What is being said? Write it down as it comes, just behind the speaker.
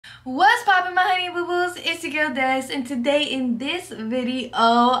What's poppin', my honey boo boos? It's your girl Des, and today in this video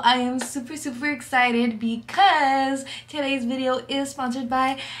I am super excited because today's video is sponsored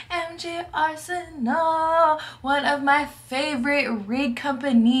by MJ Arsenal, one of my favorite rig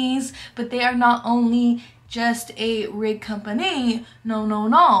companies. But they are not only just a rig company,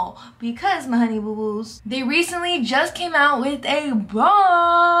 no, because my honey boo boos, they recently just came out with a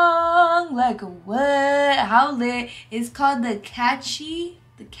bong. Like what? How lit? It's called the Cache.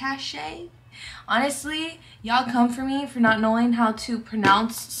 Honestly, y'all come for me for not knowing how to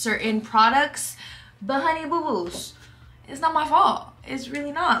pronounce certain products, but honey boo boos, it's not my fault. It's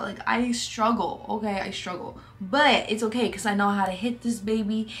really not. Like, I struggle, okay? I struggle, but it's okay because I know how to hit this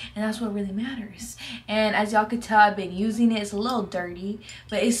baby, and that's what really matters. And as y'all could tell, I've been using it. It's a little dirty,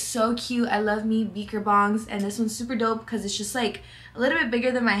 but it's so cute. I love me beaker bongs, and this one's super dope because it's just like a little bit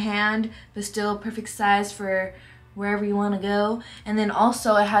bigger than my hand, but still perfect size for wherever you want to go. And then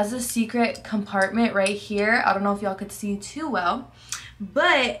also it has a secret compartment right here. I don't know if y'all could see too well,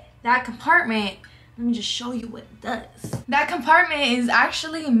 but that compartment, let me just show you what it does. That compartment is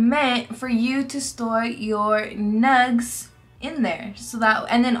actually meant for you to store your nugs in there, so that,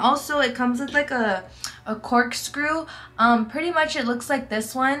 and then also it comes with like a corkscrew. Pretty much it looks like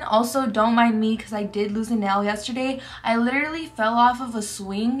this one. Also, don't mind me because I did lose a nail yesterday. I literally fell off of a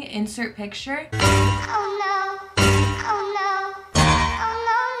swing, insert picture. Oh no.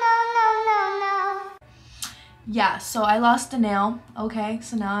 Yeah, so I lost a nail. Okay,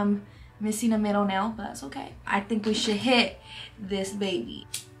 so now I'm missing a middle nail, but that's okay. I think we should hit this baby.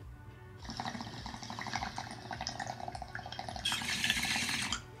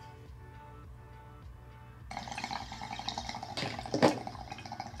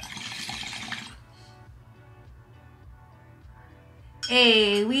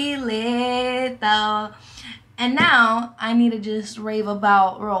 Hey, we lit though. And now I need to just rave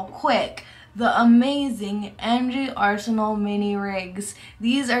about real quick the amazing MJ Arsenal mini rigs.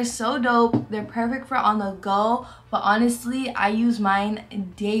 These are so dope. They're perfect for on the go, but honestly I use mine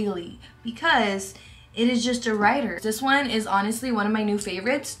daily because it is just a rider. This one is honestly one of my new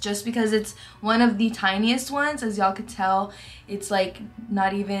favorites just because it's one of the tiniest ones. As y'all could tell, it's like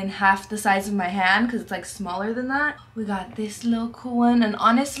not even half the size of my hand because it's like smaller than that. We got this little cool one, and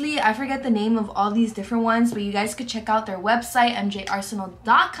honestly I forget the name of all these different ones, but you guys could check out their website,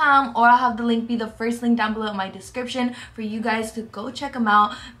 mjarsenal.com, or I'll have the link be the first link down below in my description for you guys to go check them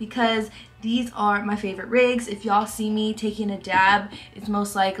out because these are my favorite rigs. If y'all see me taking a dab, it's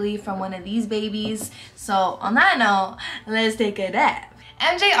most likely from one of these babies. So on that note, let's take a dab.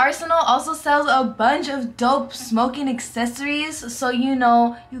 MJ Arsenal also sells a bunch of dope smoking accessories, so you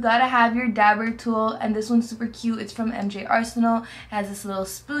know you gotta have your dabber tool, and this one's super cute. It's from MJ Arsenal. It has this little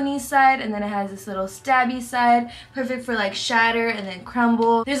spoony side, and then it has this little stabby side, perfect for like shatter and then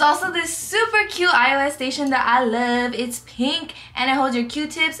crumble. There's also this super cute iOS station that I love. It's pink and it holds your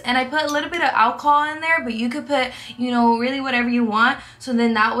Q-tips, and I put a little bit of alcohol in there, but you could put, you know, really whatever you want, so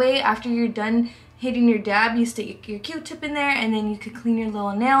then that way after you're done hitting your dab, you stick your Q-tip in there, and then you could clean your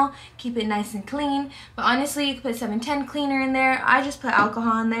little nail, keep it nice and clean. But honestly, you could put 710 cleaner in there. I just put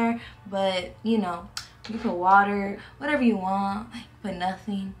alcohol in there, but you know, you put water, whatever you want. You put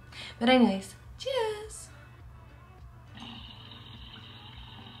nothing. But anyways, cheers.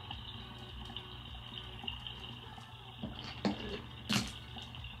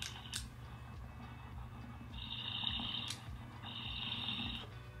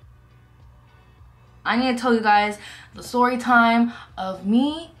 I need to tell you guys the story time of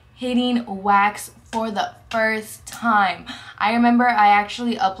me hitting wax for the first time. I remember I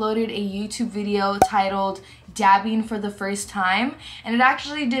actually uploaded a YouTube video titled dabbing for the first time, and it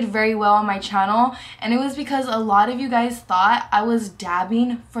actually did very well on my channel, and it was because a lot of you guys thought I was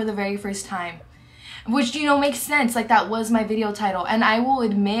dabbing for the very first time, which, you know, makes sense. Like, that was my video title, and I will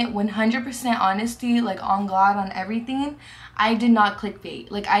admit 100% honesty, like on God, on everything, I did not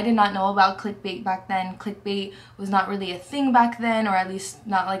clickbait. Like, I did not know about clickbait back then. Clickbait was not really a thing back then, or at least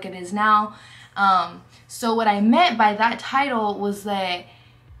not like it is now. So what I meant by that title was that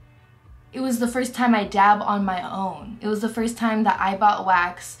it was the first time I dab on my own. It was the first time that I bought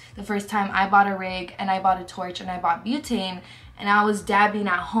wax, the first time I bought a rig, and I bought a torch, and I bought butane, and I was dabbing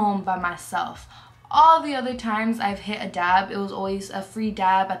at home by myself. All the other times I've hit a dab, it was always a free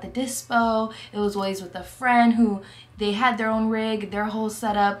dab at the dispo. It was always with a friend who, they had their own rig, their whole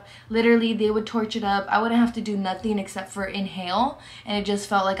setup. Literally, they would torch it up. I wouldn't have to do nothing except for inhale, and it just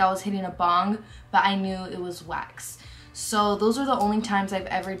felt like I was hitting a bong, but I knew it was wax. So those are the only times I've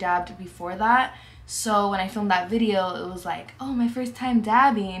ever dabbed before that. So when I filmed that video, it was like, oh, my first time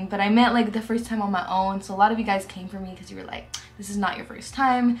dabbing, but I meant like the first time on my own. So a lot of you guys came for me because you were like, this is not your first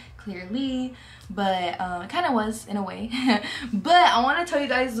time, clearly, but it kind of was in a way. But I want to tell you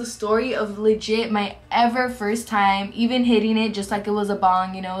guys the story of legit my ever first time even hitting it just like it was a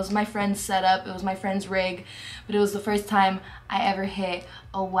bong. You know, it was my friend's setup, it was my friend's rig, but it was the first time I ever hit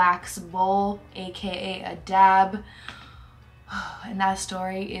a wax bowl, aka a dab. And that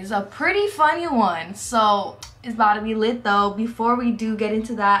story is a pretty funny one, so it's about to be lit though. Before we do get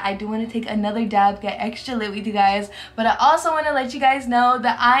into that, I do want to take another dab, get extra lit with you guys, but I also want to let you guys know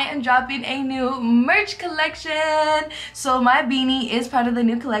that I am dropping a new merch collection. So my beanie is part of the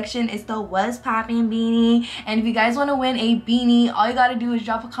new collection. It's the What's Poppin' beanie, and if you guys want to win a beanie, all you gotta do is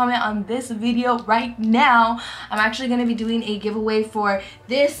drop a comment on this video right now. I'm actually going to be doing a giveaway for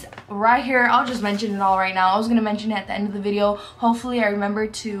this right here. I'll just mention it all right now. I was going to mention it at the end of the video. Hopefully I remember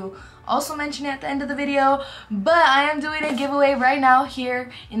to also mention it at the end of the video, but I am doing a giveaway right now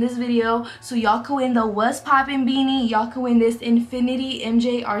here in this video, so y'all can win the What's Poppin' beanie, y'all can win this Infinity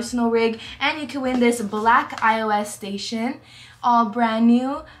MJ Arsenal rig, and you can win this black iOS station, all brand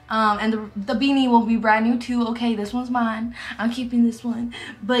new. And the beanie will be brand new too. Okay, this one's mine, I'm keeping this one.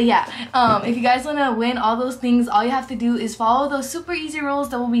 But yeah, if you guys want to win all those things, all you have to do is follow those super easy rules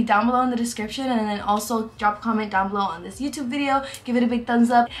that will be down below in the description, and then also drop a comment down below on this YouTube video, give it a big thumbs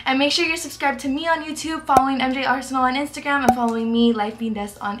up, and make sure you're subscribed to me on YouTube, following MJ Arsenal on Instagram, and following me,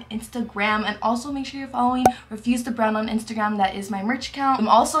 Lifebeingdest, on Instagram, and also make sure you're following Refuse the Brand on Instagram. That is my merch account. I'm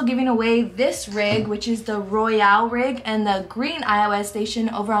also giving away this rig, which is the Royale rig, and the green iOS station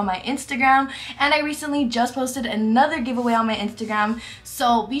over on my Instagram, and I recently just posted another giveaway on my Instagram,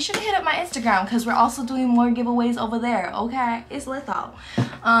 so be sure to hit up my Instagram because we're also doing more giveaways over there. Okay, it's lit though.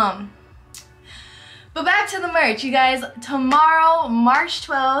 But back to the merch, you guys. Tomorrow, March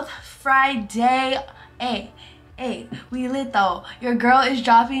 12th, Friday, hey, we lit though. Your girl is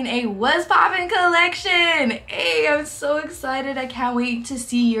dropping a What's Poppin' collection. Hey, I'm so excited. I can't wait to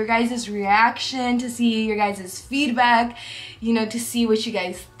see your guys' reaction, to see your guys' feedback, you know, to see what you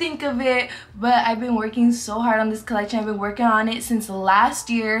guys think of it. But I've been working so hard on this collection. I've been working on it since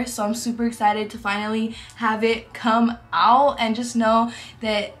last year, so I'm super excited to finally have it come out, and just know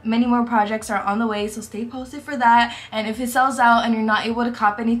that many more projects are on the way, so stay posted for that. And if it sells out and you're not able to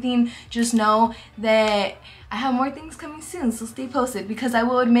cop anything, just know that I have more things coming soon, so stay posted, because I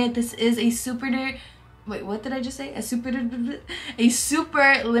will admit this is a wait, what did I just say? A super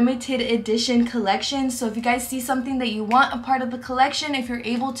limited edition collection. So if you guys see something that you want a part of the collection, if you're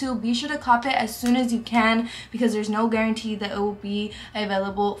able to, be sure to cop it as soon as you can, because there's no guarantee that it will be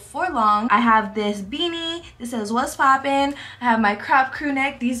available for long. I have this beanie. This says What's Poppin'. I have my crop crew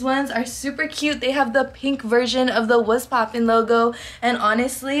neck. These ones are super cute. They have the pink version of the What's Poppin' logo, and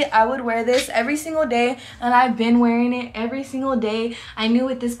honestly, I would wear this every single day, and I've been wearing it every single day. I knew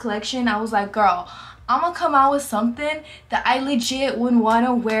with this collection, I was like, girl, I'm gonna come out with something that I legit would want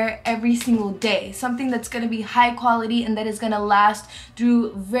to wear every single day. Something that's gonna be high quality and that is gonna last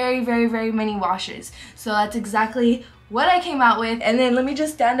through very, very, very many washes. So that's exactly what I came out with. And then let me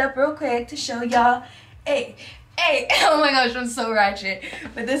just stand up real quick to show y'all. Hey, oh my gosh, I'm so ratchet.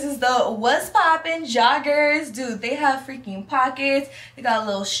 But this is the What's Poppin' joggers. Dude, they have freaking pockets. They got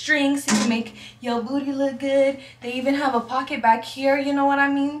little strings so you can make your booty look good. They even have a pocket back here, you know what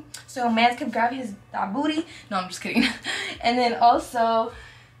I mean? So a man can grab his booty. No, I'm just kidding. And then also,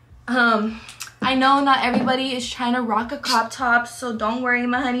 I know not everybody is trying to rock a crop top, so don't worry,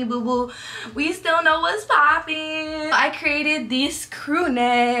 my honey boo boo. We still know what's poppin'. I created this crew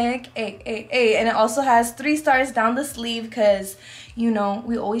neck, and it also has 3 stars down the sleeve, because you know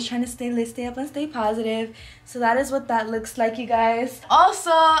we always trying to stay lit, stay up, and stay positive. So that is what that looks like, you guys.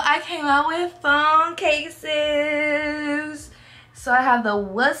 Also, I came out with phone cases. So I have the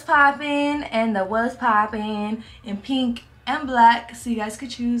What's Poppin' and the What's Poppin' in pink and black, so you guys could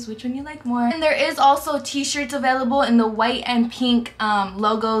choose which one you like more. And there is also t-shirts available in the white and pink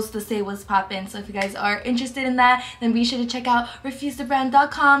logos to say What's Poppin'. So if you guys are interested in that, then be sure to check out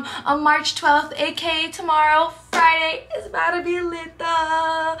refusethebrand.com on March 12th, aka tomorrow, Friday. It's about to be lit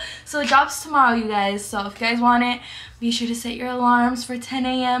though. So it drops tomorrow, you guys. So if you guys want it, be sure to set your alarms for 10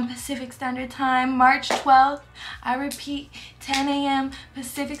 a.m. Pacific Standard Time, March 12th. I repeat, 10 a.m.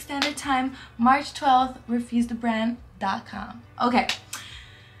 Pacific Standard Time, March 12th, refusethebrand.com. Okay,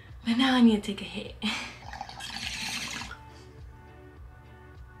 but now I need to take a hit.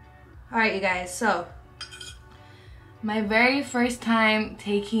 Alright, you guys, so my very first time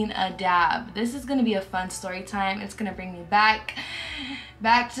taking a dab. This is gonna be a fun story time. It's gonna bring me back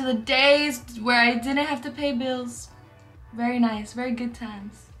to the days where I didn't have to pay bills. Very nice, very good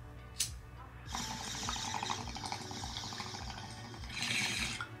times.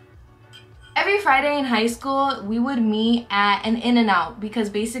 every Friday in high school, we would meet at an In-N-Out because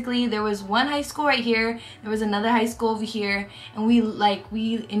basically there was one high school right here, there was another high school over here, and we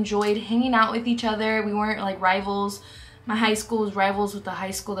enjoyed hanging out with each other. We weren't like rivals. My high school was rivals with the high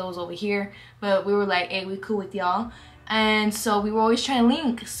school that was over here, but we were like, hey, we cool with y'all. And so we were always trying to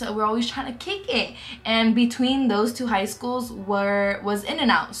link, so we're always trying to kick it. And between those two high schools was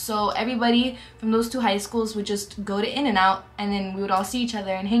In-N-Out. So everybody from those two high schools would just go to In-N-Out, and then we would all see each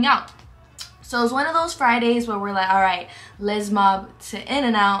other and hang out. So it was one of those Fridays where we're like, all right, let's mob to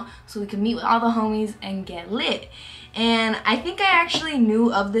In-N-Out so we can meet with all the homies and get lit. And I think I actually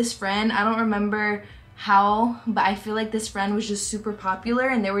knew of this friend. I don't remember how, but I feel like this friend was just super popular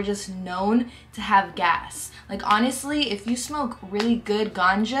and they were just known to have gas. Like honestly, if you smoke really good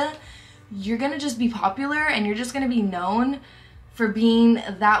ganja, you're gonna just be popular and you're just gonna be known for being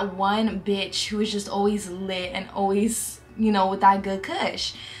that one bitch who is just always lit and always, you know, with that good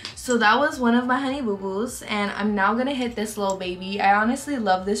kush. So that was one of my honey boo-boos, and I'm now gonna hit this little baby. I honestly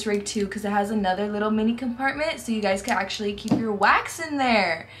love this rig too because it has another little mini compartment so you guys can actually keep your wax in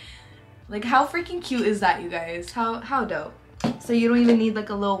there. Like how freaking cute is that, you guys? How dope. So you don't even need like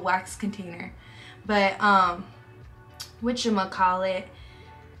a little wax container. But whatchamacallit.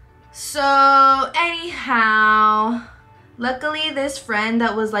 So anyhow, luckily this friend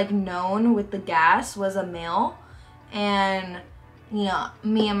that was like known with the gas was a male, and you know,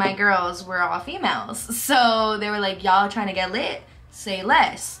 me and my girls were all females. So they were like, y'all trying to get lit? Say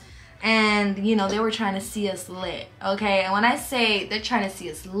less. And you know, they were trying to see us lit, okay? And when I say they're trying to see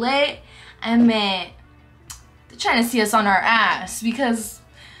us lit, I meant they're trying to see us on our ass, because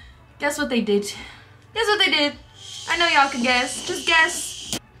guess what they did? Guess what they did? I know y'all can guess. Just guess.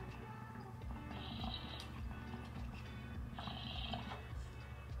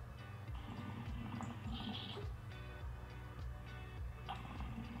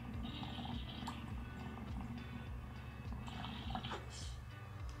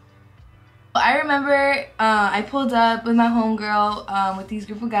 I remember I pulled up with my homegirl with these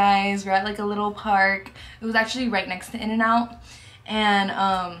group of guys. We're at like a little park. It was actually right next to In-N-Out,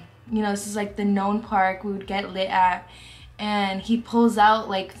 and you know, this is like the known park we would get lit at. And he pulls out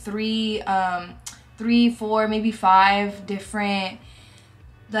like three, four, maybe 5 different,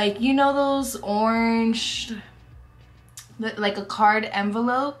 like, you know, those orange, like a card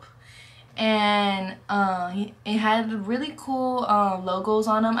envelope. And it had really cool logos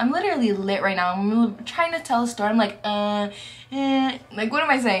on them. I'm literally lit right now. I'm trying to tell a story. I'm like, like, what am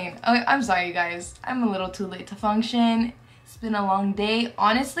I saying? I'm sorry, you guys. I'm a little too late to function. It's been a long day.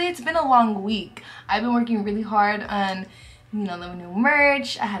 Honestly, it's been a long week. I've been working really hard on, you know, the new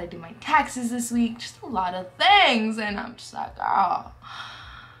merch. I had to do my taxes this week. Just a lot of things. And I'm just like, oh.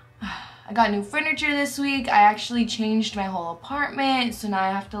 I got new furniture this week. I actually changed my whole apartment. So now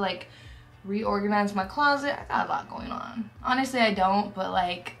I have to, like, reorganize my closet. I got a lot going on. Honestly, I don't, but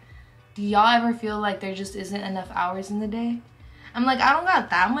like, do y'all ever feel like there just isn't enough hours in the day? I'm like, I don't got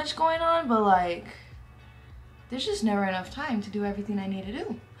that much going on, but like, there's just never enough time to do everything I need to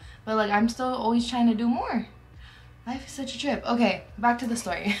do. But like, I'm still always trying to do more. Life is such a trip. Okay, back to the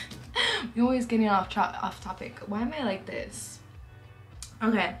story. We're always getting off topic. Why am I like this?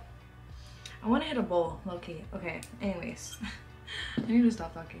 Okay, I want to hit a bowl, low-key. Okay, anyways, I need to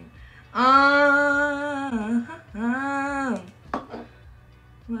stop talking. What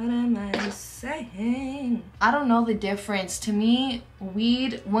am I saying? I don't know the difference. To me,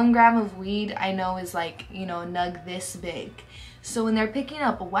 weed, 1 gram of weed, I know is like, you know, nug this big. So when they're picking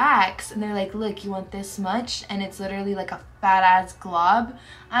up wax and they're like, look, you want this much, and it's literally like a fat ass glob,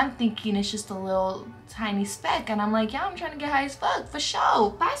 I'm thinking it's just a little tiny speck. And I'm like, yeah, I'm trying to get high as fuck, for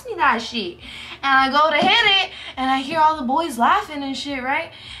sure, pass me that shit. And I go to hit it and I hear all the boys laughing and shit,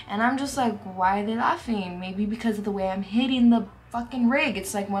 right? And I'm just like, why are they laughing? Maybe because of the way I'm hitting the fucking rig.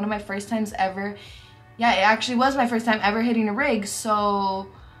 It's like one of my first times ever. Yeah, it actually was my first time ever hitting a rig. So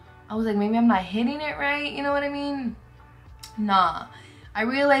I was like, maybe I'm not hitting it right, you know what I mean? Nah, I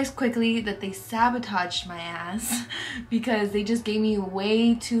realized quickly that they sabotaged my ass because they just gave me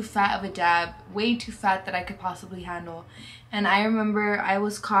way too fat of a dab, way too fat that I could possibly handle. And I remember I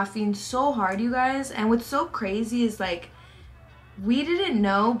was coughing so hard, you guys. And what's so crazy is, like, we didn't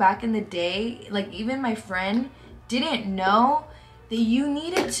know back in the day, like, even my friend didn't know that you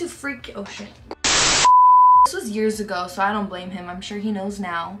needed to oh shit. This was years ago, so I don't blame him. I'm sure he knows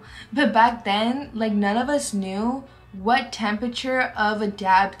now. But back then, like, none of us knew what temperature of a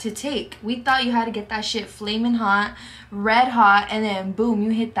dab to take. We thought you had to get that shit flaming hot, red hot, and then boom,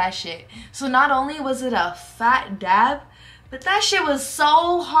 you hit that shit. So not only was it a fat dab, but that shit was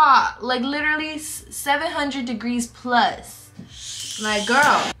so hot, like literally 700 degrees plus. Like,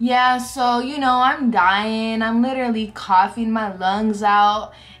 girl. Yeah, so, you know, I'm dying. I'm literally coughing my lungs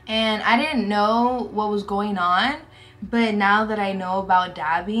out. And I didn't know what was going on. But now that I know about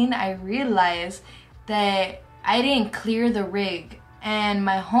dabbing, I realized that I didn't clear the rig. And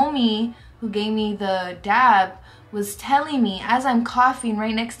my homie who gave me the dab was telling me, as I'm coughing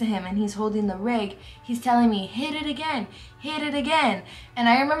right next to him and he's holding the rig, he's telling me, hit it again, hit it again. And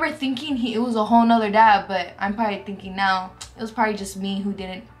I remember thinking it was a whole nother dab, but I'm probably thinking now it was probably just me who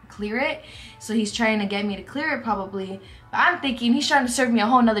didn't clear it. So he's trying to get me to clear it probably. But I'm thinking he's trying to serve me a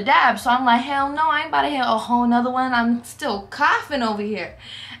whole nother dab. So I'm like, hell no, I ain't about to hit a whole nother one. I'm still coughing over here.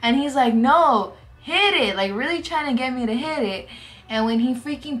 And he's like, no, hit it. Like really trying to get me to hit it. And when he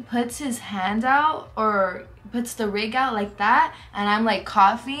freaking puts his hand out or puts the rig out like that, and I'm like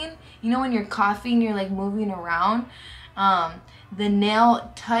coughing, you know when you're coughing, you're like moving around, the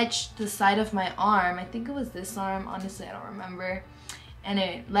nail touched the side of my arm. I think it was this arm, honestly I don't remember, and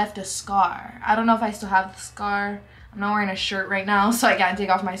it left a scar. I don't know if I still have the scar. I'm not wearing a shirt right now, so I can't take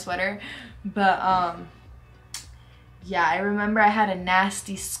off my sweater, but yeah, I remember I had a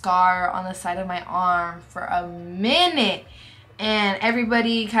nasty scar on the side of my arm for a minute. And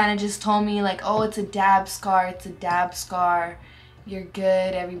everybody kind of just told me like, oh, it's a dab scar, it's a dab scar. You're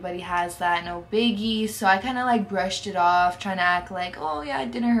good, everybody has that, no biggie. So I kind of like brushed it off, trying to act like, oh yeah, it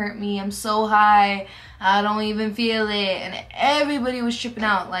didn't hurt me. I'm so high, I don't even feel it. And everybody was tripping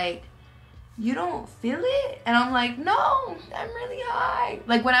out like, you don't feel it? And I'm like, no, I'm really high.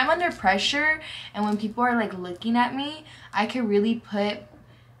 Like when I'm under pressure and when people are like looking at me, I can really put,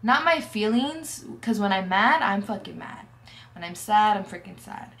 not my feelings, because when I'm mad, I'm fucking mad. When I'm sad, I'm freaking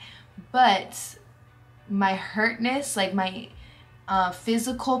sad. But my hurtness, like my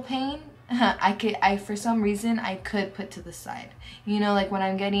physical pain, I for some reason I could put to the side. You know, like when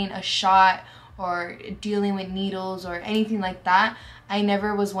I'm getting a shot or dealing with needles or anything like that, I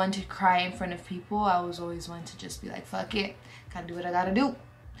never was one to cry in front of people. I was always one to just be like, fuck it, gotta do what I gotta do.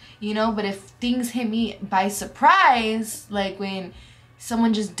 You know, but if things hit me by surprise, like when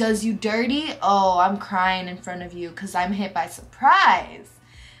someone just does you dirty, oh, I'm crying in front of you because I'm hit by surprise.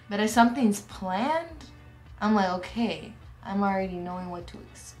 But if something's planned, I'm like, okay, I'm already knowing what to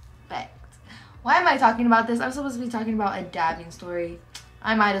expect. Why am I talking about this? I'm supposed to be talking about a dabbing story.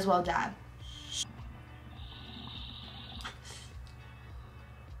 I might as well dab.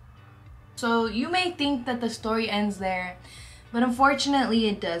 So you may think that the story ends there, but unfortunately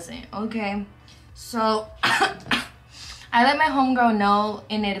it doesn't, okay? So I let my homegirl know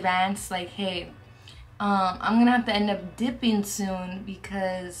in advance, like, hey, I'm gonna have to end up dipping soon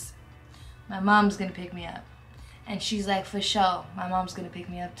because my mom's gonna pick me up. And she's like, for sure, my mom's gonna pick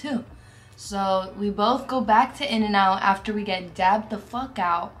me up too. So we both go back to In-N-Out after we get dabbed the fuck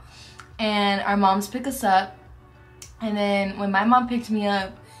out, and our moms pick us up. And then when my mom picked me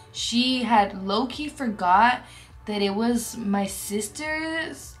up, she had low-key forgot that it was my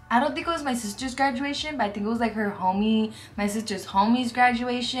sister's, I don't think it was my sister's graduation, but I think it was like her homie, my sister's homie's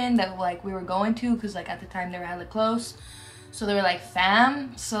graduation that like we were going to, because like at the time they were hella close. So they were like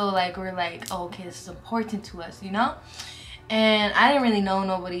fam. So like we're like, oh, okay, this is important to us, you know? And I didn't really know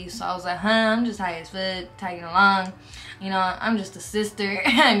nobody, so I was like, I'm just high as fuck, tagging along. You know, I'm just a sister.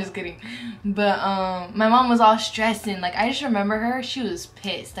 I'm just kidding. But my mom was all stressing. Like I just remember her, she was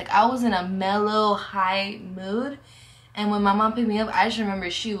pissed. Like I was in a mellow, high mood. And when my mom picked me up, I just remember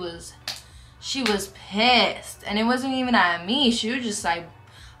she was pissed. And it wasn't even at me. She was just like,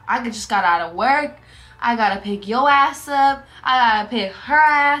 I just got out of work. I gotta pick your ass up. I gotta pick her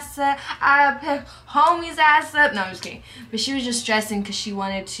ass up. I gotta pick homie's ass up. No, I'm just kidding. But she was just stressing because she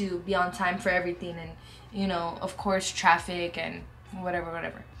wanted to be on time for everything. And, you know, of course, traffic and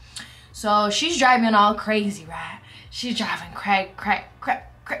whatever. So she's driving all crazy, right? She's driving crack.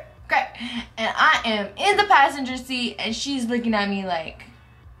 And I am in the passenger seat and she's looking at me like,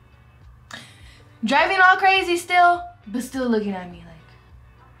 driving all crazy still, but still looking at me like,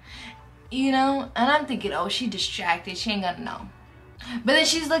 you know? And I'm thinking, oh, she distracted, she ain't gonna know. But then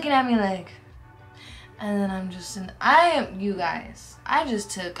she's looking at me like, and then I'm just you guys, I just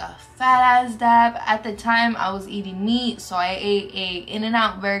took a fat ass dab. At the time I was eating meat, so I ate a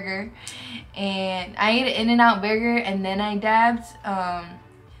In-N-Out burger. And I ate an In-N-Out burger and then I dabbed.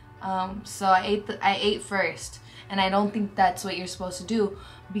 So I ate first, and I don't think that's what you're supposed to do,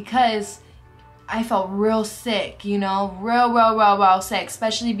 because I felt real sick, you know, real sick,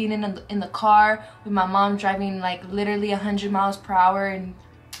 especially being in the car with my mom driving like literally 100 miles per hour and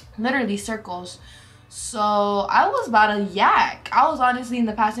literally circles. So I was about to yak. I was honestly in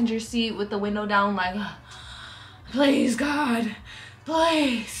the passenger seat with the window down like, please God,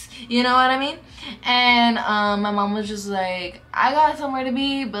 please, you know what I mean? And my mom was just like, I got somewhere to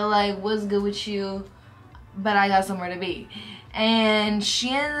be, but like, what's good with you? But I got somewhere to be. And she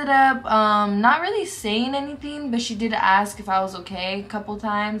ended up not really saying anything, but she did ask if I was okay a couple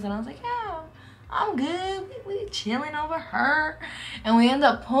times, and I was like, yeah, I'm good. We chilling over her. And we end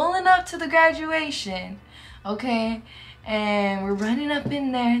up pulling up to the graduation, okay? And we're running up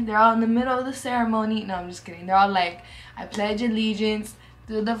in there. They're all in the middle of the ceremony. No, I'm just kidding. They're all like, I pledge allegiance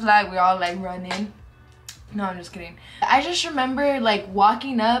to the flag. We're all like running. No, I'm just kidding. I just remember like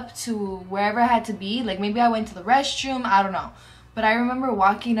walking up to wherever I had to be. Like maybe I went to the restroom. I don't know. But I remember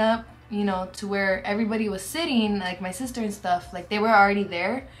walking up, you know, to where everybody was sitting, like my sister and stuff. Like they were already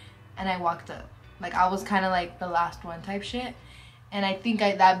there. And I walked up. Like I was kind of like the last one type shit. And I think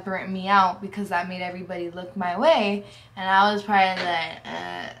that burnt me out because that made everybody look my way. And I was probably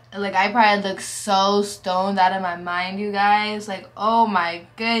like I probably looked so stoned out of my mind, you guys. Like, oh my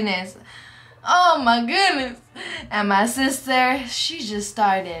goodness. Oh my goodness. And my sister, she just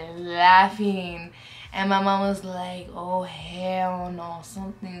started laughing. And my mom was like, oh hell no,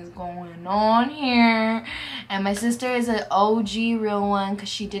 something's going on here. And my sister is an OG real one because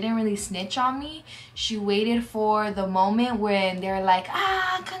she didn't really snitch on me. She waited for the moment when they're like,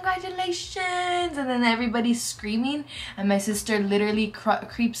 ah, congratulations. And then everybody's screaming. And my sister literally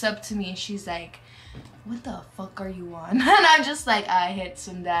creeps up to me and she's like, what the fuck are you on? And I'm just like, I hit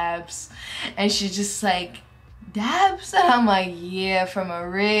some dabs. And she's just like, dabs? And I'm like, yeah, from a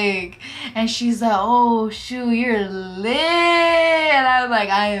rig. And she's like, oh shoot, you're lit. And I was like,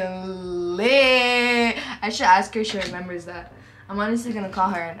 I am lit. I should ask her if she remembers that. I'm honestly gonna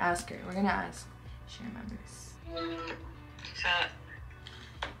call her and ask her. We're gonna ask if she remembers.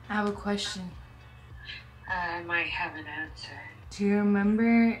 I have a question. I might have an answer. Do you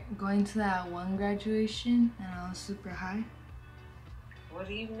remember going to that one graduation and I was super high? What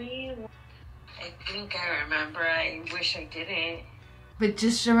do you mean? I think I remember. I wish I didn't. But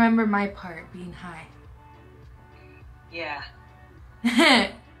just remember my part, being high. Yeah.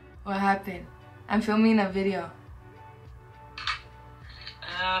 What happened? I'm filming a video.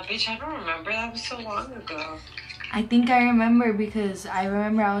 Bitch, I don't remember. That was so long ago. I think I remember because I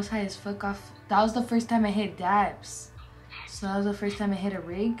remember I was high as fuck off. That was the first time I hit dabs. So that was the first time I hit a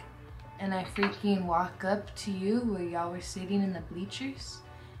rig. And I freaking walk up to you where y'all were sitting in the bleachers.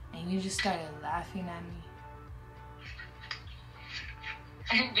 And you just started laughing at me.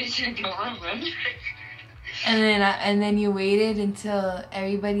 Bitch, I don't remember. And then you waited until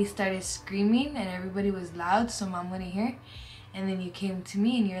everybody started screaming and everybody was loud so mom wouldn't hear. And then you came to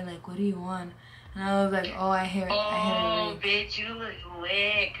me and you're like, what do you want? And I was like, oh, I hit a rig. Oh, bitch, you look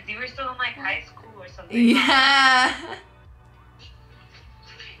lit. Because you were still in like high school or something. Yeah.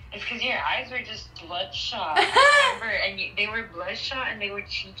 It's because your eyes were just bloodshot. I remember, and they were bloodshot and they were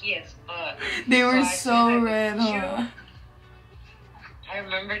cheeky as fuck. They were so red, huh? I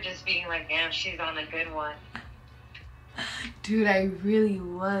remember just being like, damn, she's on a good one. Dude, I really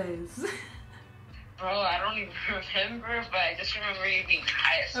was. Bro, I don't even remember, but I just remember you being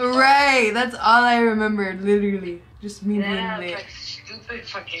high as fuck. Right, that's all I remember, literally. Just me being lit. Like stupid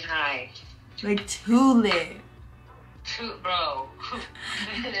fucking high. Like too lit. Bro.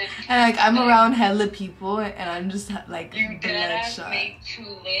 And like I'm around hella people and I'm just like you bloodshot. Made too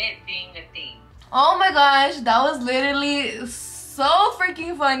lit being a thing. Oh my gosh, that was literally so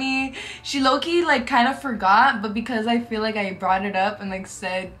freaking funny. She low-key like kind of forgot, but because I feel like I brought it up and like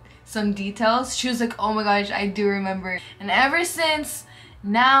said some details, she was like, oh my gosh, I do remember. And ever since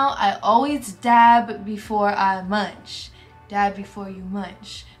now I always dab before I munch. Dab before you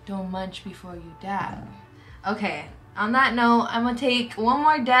munch. Don't munch before you dab. Okay. On that note, I'm gonna take one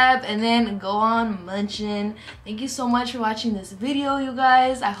more dab and then go on munching. Thank you so much for watching this video, you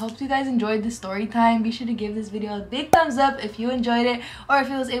guys. I hope you guys enjoyed the story time. Be sure to give this video a big thumbs up if you enjoyed it or if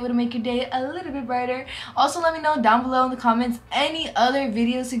it was able to make your day a little bit brighter. Also, let me know down below in the comments any other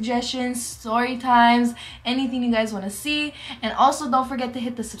video suggestions, story times, anything you guys want to see. And also, don't forget to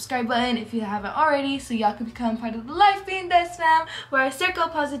hit the subscribe button if you haven't already so y'all can become part of the Life Being Dest fam, where our circle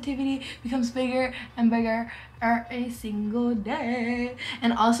of positivity becomes bigger and bigger every single day.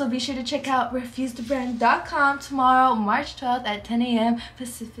 And also be sure to check out refusethebrand.com tomorrow, March 12th at 10 a.m.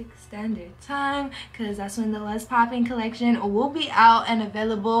 Pacific Standard Time, because that's when the Let's Poppin' collection will be out and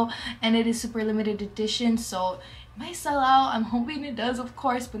available, and it is super limited edition, so might sell out. I'm hoping it does, of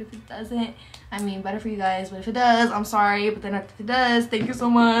course, but if it doesn't, I mean, better for you guys. But if it does, I'm sorry. But then if it does, thank you so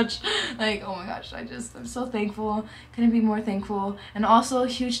much. Like, oh my gosh, I'm so thankful. Couldn't be more thankful. And also,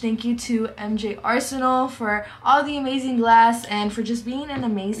 huge thank you to MJ Arsenal for all the amazing glass and for just being an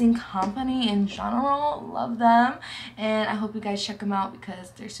amazing company in general. Love them. And I hope you guys check them out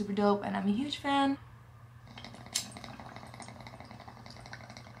because they're super dope and I'm a huge fan.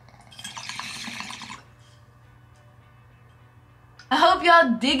 I hope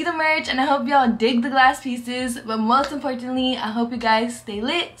y'all dig the merch and I hope y'all dig the glass pieces, but most importantly, I hope you guys stay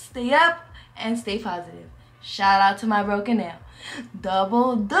lit, stay up, and stay positive. Shout out to my broken nail.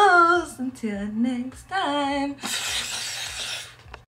 Double dose until next time.